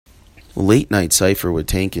Late Night Cipher with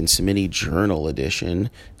Tank and Smitty Journal Edition.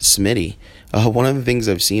 Smitty. One of the things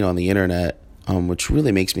I've seen on the internet, which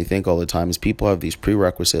really makes me think all the time, is people have these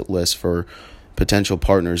prerequisite lists for potential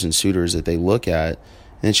partners and suitors that they look at.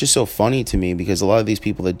 And it's just so funny to me because a lot of these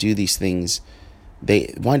people that do these things,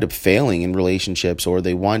 they wind up failing in relationships, or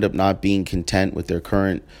they wind up not being content with their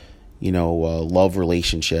current, love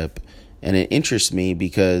relationship. And it interests me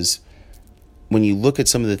because when you look at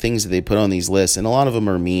some of the things that they put on these lists, and a lot of them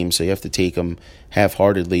are memes, so you have to take them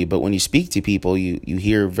half-heartedly, but when you speak to people, you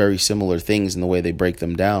hear very similar things in the way they break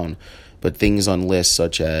them down. But things on lists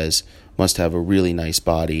such as must have a really nice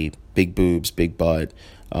body, big boobs, big butt,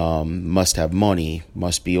 must have money,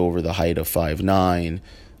 must be over the height of 5'9",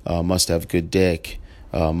 must have good dick,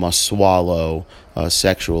 must swallow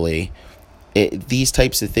sexually. These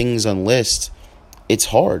types of things on lists, it's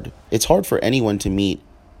hard. It's hard for anyone to meet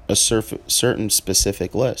a certain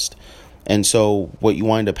specific list. And so what you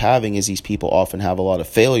wind up having is these people often have a lot of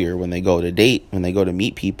failure when they go to date, when they go to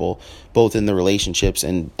meet people, both in the relationships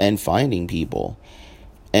and finding people.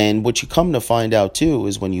 And what you come to find out too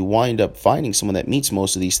is when you wind up finding someone that meets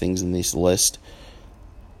most of these things in this list,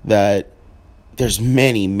 that there's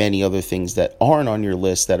many, many other things that aren't on your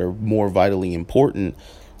list that are more vitally important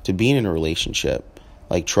to being in a relationship,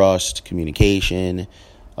 like trust, communication,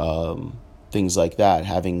 things like that,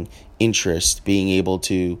 having interest, being able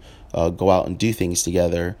to go out and do things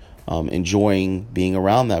together, enjoying being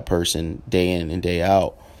around that person day in and day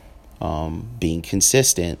out, being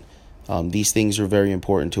consistent. These things are very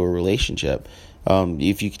important to a relationship.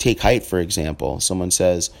 If you take height, for example, someone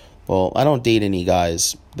says, well, I don't date any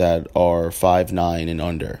guys that are 5'9" and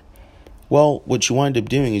under. Well, what you wind up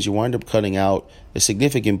doing is you wind up cutting out a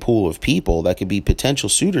significant pool of people that could be potential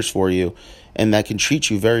suitors for you and that can treat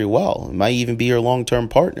you very well. It might even be your long-term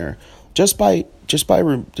partner just by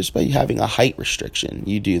having a height restriction.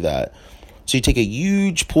 You do that. So you take a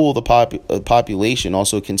huge pool of the population,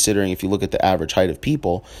 also considering if you look at the average height of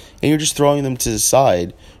people, and you're just throwing them to the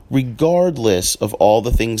side regardless of all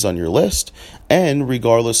the things on your list and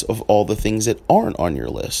regardless of all the things that aren't on your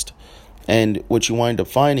list. And what you wind up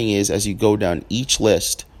finding is as you go down each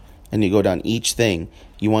list and you go down each thing,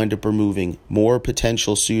 you wind up removing more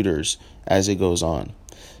potential suitors as it goes on.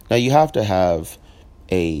 Now, you have to have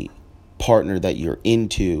a partner that you're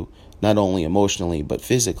into, not only emotionally, but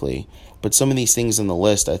physically. But some of these things on the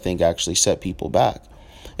list, I think, actually set people back.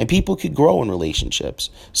 And people could grow in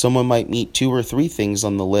relationships. Someone might meet 2 or 3 things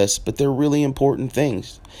on the list, but they're really important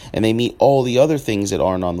things. And they meet all the other things that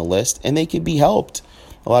aren't on the list, and they could be helped.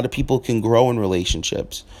 A lot of people can grow in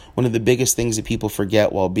relationships. One of the biggest things that people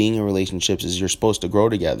forget while being in relationships is you're supposed to grow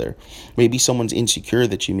together. Maybe someone's insecure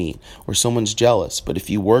that you meet, or someone's jealous. But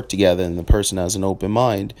if you work together and the person has an open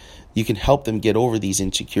mind, you can help them get over these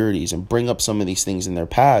insecurities and bring up some of these things in their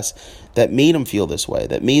past that made them feel this way,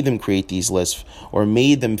 that made them create these lists, or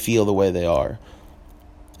made them feel the way they are.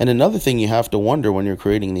 And another thing you have to wonder when you're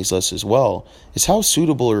creating these lists as well is how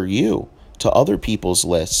suitable are you to other people's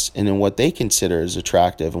lists and in what they consider as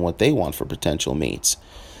attractive and what they want for potential mates.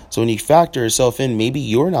 So when you factor yourself in, maybe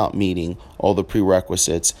you're not meeting all the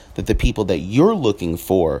prerequisites that the people that you're looking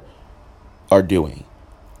for are doing.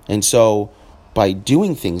 And so by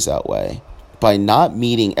doing things that way, by not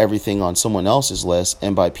meeting everything on someone else's list,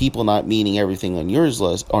 and by people not meeting everything on your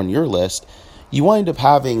list, you wind up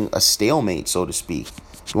having a stalemate, so to speak.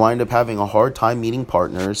 You wind up having a hard time meeting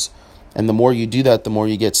partners. And the more you do that, the more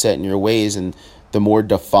you get set in your ways, and the more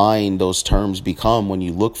defined those terms become when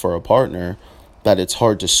you look for a partner, that it's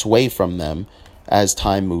hard to sway from them as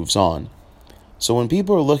time moves on. So when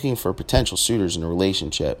people are looking for potential suitors in a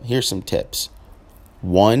relationship, here's some tips.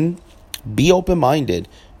 1, be open-minded.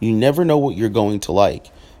 You never know what you're going to like.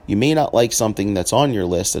 You may not like something that's on your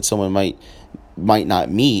list that someone might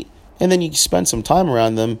not meet, and then you spend some time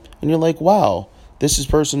around them, and you're like, wow, this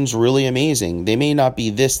person's really amazing. They may not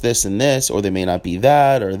be this, and this, or they may not be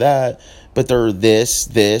that or that, but they're this,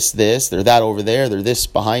 they're that over there, they're this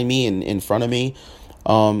behind me and in front of me.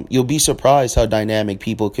 You'll be surprised how dynamic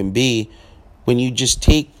people can be when you just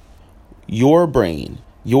take your brain,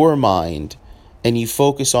 your mind, and you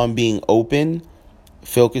focus on being open,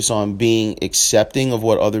 focus on being accepting of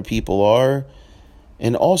what other people are,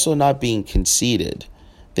 and also not being conceited.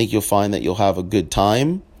 I think you'll find that you'll have a good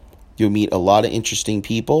time. You'll meet a lot of interesting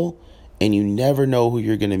people, and you never know who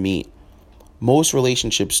you're going to meet. Most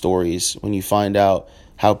relationship stories, when you find out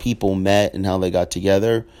how people met and how they got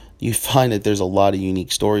together, you find that there's a lot of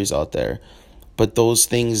unique stories out there. But those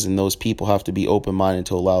things and those people have to be open-minded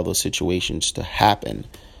to allow those situations to happen.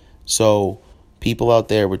 So people out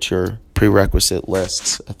there with your prerequisite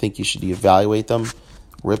lists, I think you should evaluate them,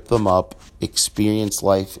 rip them up, experience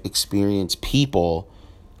life, experience people,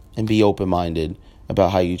 and be open-minded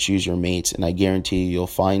about how you choose your mates. And I guarantee you'll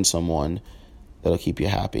find someone that'll keep you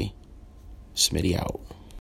happy. Smitty out.